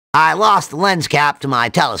I lost the lens cap to my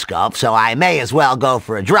telescope, so I may as well go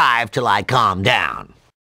for a drive till I calm down.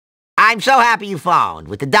 I'm so happy you phoned,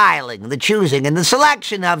 with the dialing, the choosing, and the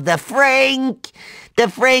selection of the Frink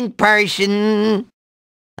person.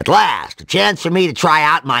 At last, a chance for me to try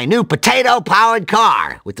out my new potato-powered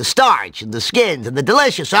car, with the starch and the skins and the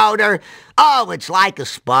delicious odor. Oh, it's like a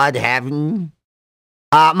spud heaven.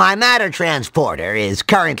 My matter transporter is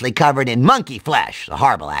currently covered in monkey flesh, a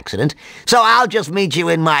horrible accident, so I'll just meet you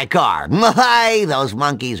in my car. My, those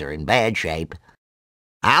monkeys are in bad shape.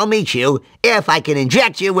 I'll meet you if I can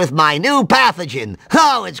inject you with my new pathogen.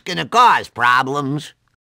 Oh, it's gonna cause problems.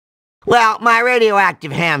 Well, my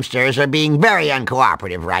radioactive hamsters are being very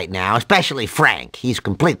uncooperative right now, especially Frank. He's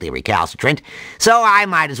completely recalcitrant, so I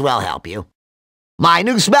might as well help you. My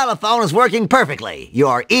new smellophone is working perfectly.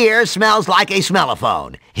 Your ear smells like a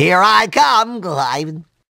smellophone. Here I come.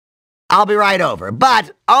 I'll be right over,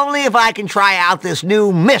 but only if I can try out this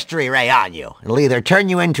new mystery ray on you. It'll either turn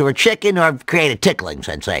you into a chicken or create a tickling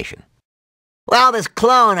sensation. Well, this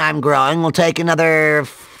clone I'm growing will take another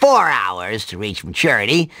 4 hours to reach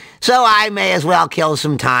maturity, so I may as well kill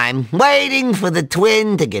some time waiting for the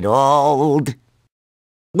twin to get old.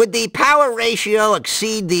 Would the power ratio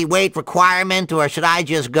exceed the weight requirement, or should I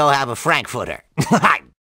just go have a frankfurter?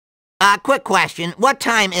 Quick question. What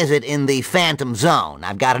time is it in the Phantom Zone?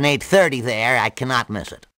 I've got an 8:30 there. I cannot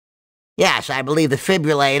miss it. Yes, I believe the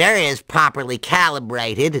fibrillator is properly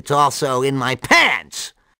calibrated. It's also in my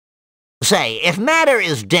pants. Say, if matter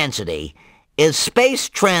is density, is space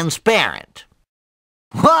transparent?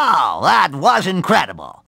 Whoa, that was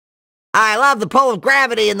incredible. I love the pull of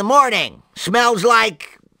gravity in the morning. Smells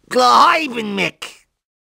like Mick.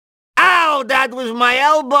 Ow, that was my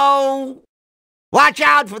elbow. Watch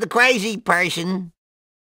out for the crazy person.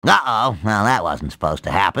 Uh-oh, well, that wasn't supposed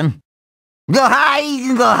to happen. Go high.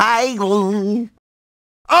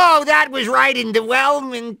 Oh, that was right in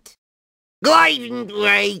derailment. Gliding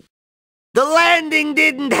right. The landing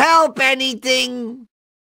didn't help anything.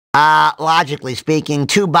 Logically speaking,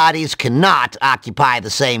 two bodies cannot occupy the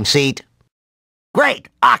same seat. Great,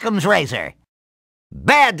 Occam's razor.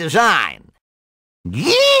 Bad design.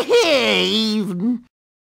 Yee!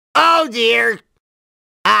 Oh, dear.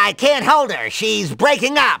 I can't hold her. She's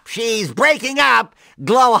breaking up.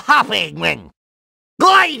 Glow-hopping.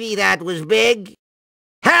 Glivey, that was big.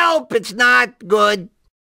 Help, it's not good.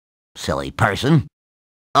 Silly person.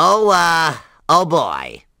 Oh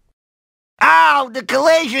boy. Ow, the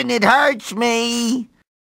collision, it hurts me.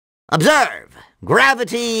 Observe.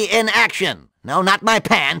 Gravity in action. No, not my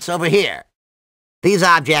pants, over here. These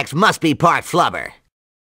objects must be part flubber.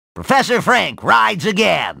 Professor Frink rides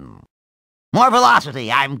again. More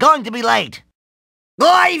velocity. I'm going to be late.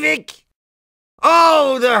 Gleivik!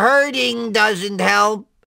 Oh, the hurting doesn't help.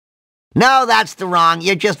 No, that's the wrong.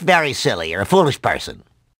 You're just very silly. You're a foolish person.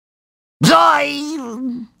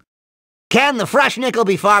 Zoy! Can the fresh nickel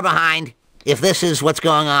be far behind, if this is what's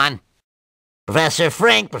going on? Professor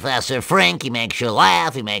Frink, he makes you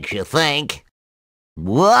laugh, he makes you think.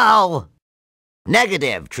 Whoa!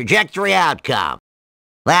 Negative trajectory outcome.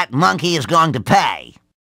 That monkey is going to pay.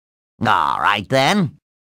 All right, then.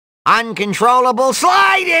 Uncontrollable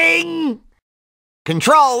sliding!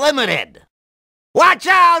 Control limited. Watch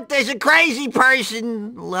out, there's a crazy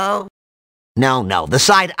person. Low. No, the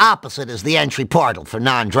side opposite is the entry portal for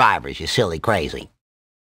non-drivers, you silly crazy.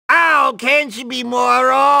 Ow, can't you be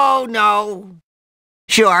more? Oh, no.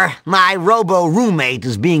 Sure, my robo-roommate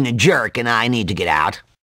is being a jerk and I need to get out.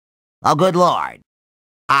 Oh, good Lord.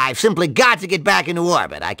 I've simply got to get back into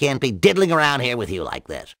orbit. I can't be diddling around here with you like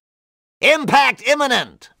this. Impact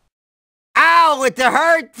imminent. Ow, with the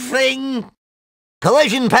hurt thing.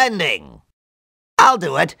 Collision pending. I'll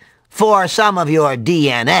do it. For some of your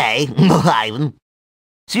DNA.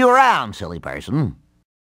 See you around, silly person.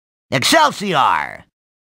 Excelsior!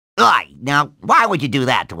 Aye, now, why would you do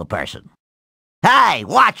that to a person? Hey,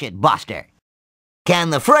 watch it, Buster.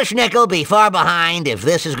 Can the fresh nickel be far behind if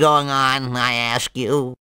this is going on, I ask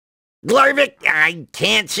you? Glurvik, I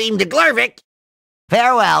can't seem to glurvik.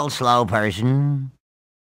 Farewell, slow person.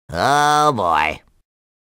 Oh, boy.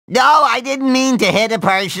 No, I didn't mean to hit a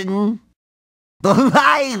person.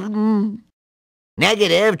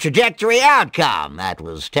 Negative trajectory outcome. That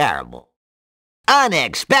was terrible.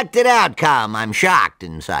 Unexpected outcome. I'm shocked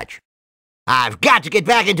and such. I've got to get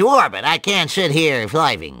back into orbit. I can't sit here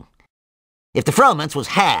flying. If the fromance was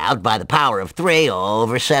halved by the power of 3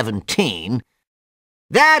 over 17,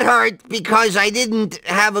 that hurt because I didn't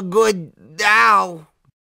have a good... Ow.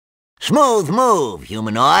 Smooth move,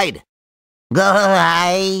 humanoid.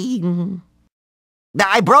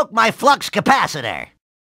 I broke my flux capacitor.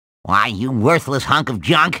 Why, you worthless hunk of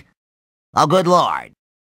junk. Oh, good Lord.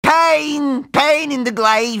 Pain in the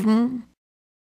glaive.